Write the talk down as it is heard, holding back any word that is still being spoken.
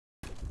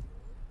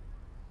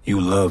You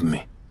love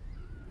me.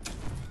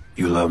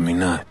 You love me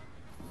not.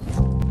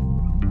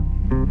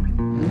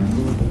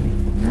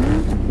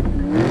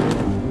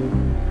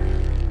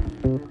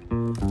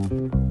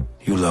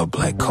 You love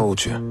black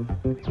culture,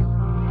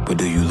 but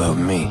do you love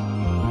me?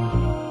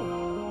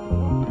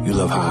 You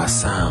love how I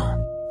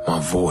sound, my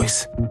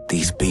voice,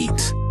 these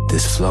beats,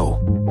 this flow.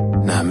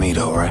 Not me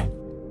though, right?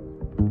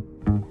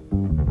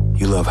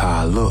 You love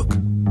how I look,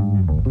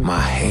 my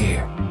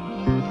hair,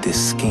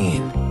 this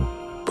skin,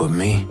 but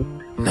me?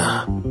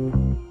 Nah.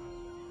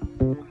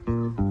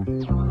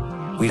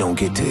 We don't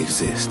get to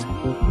exist.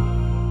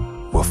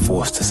 We're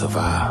forced to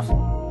survive.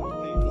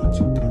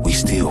 We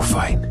still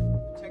fight.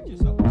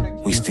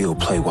 We still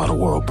play while the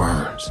world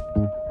burns,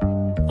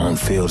 on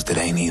fields that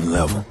ain't even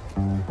level.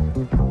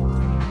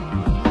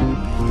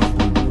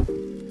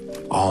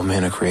 All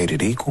men are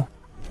created equal?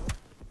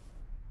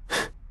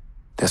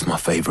 That's my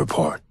favorite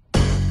part.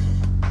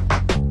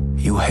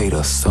 You hate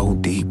us so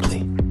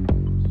deeply,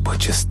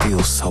 but you're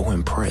still so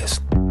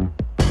impressed.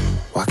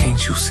 Why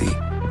can't you see?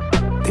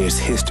 There's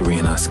history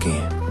in our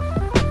skin.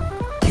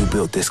 You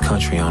built this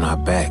country on our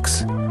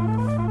backs.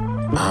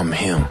 I'm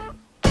him,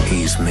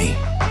 he's me,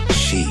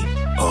 she,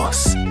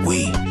 us,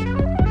 we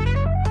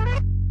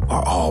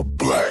are all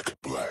black.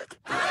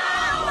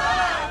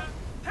 Power!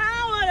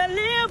 Power to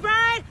live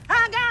right.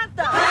 I got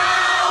the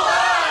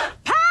power!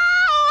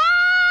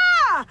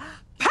 Power!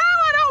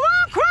 Power to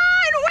walk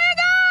right. We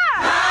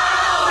got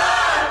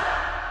power!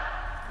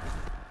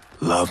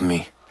 Love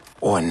me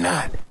or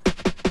not,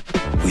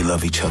 we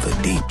love each other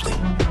deeply.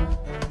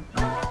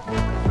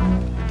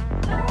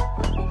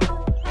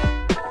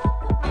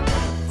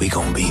 We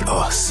gon' be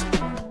us.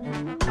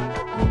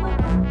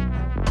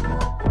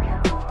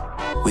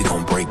 We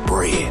gon' break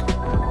bread.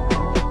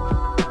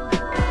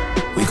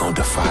 We gon'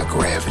 defy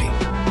gravity.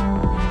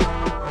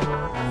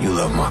 You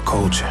love my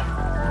culture,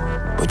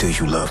 but do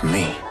you love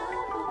me?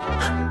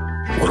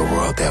 What a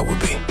world that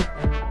would be.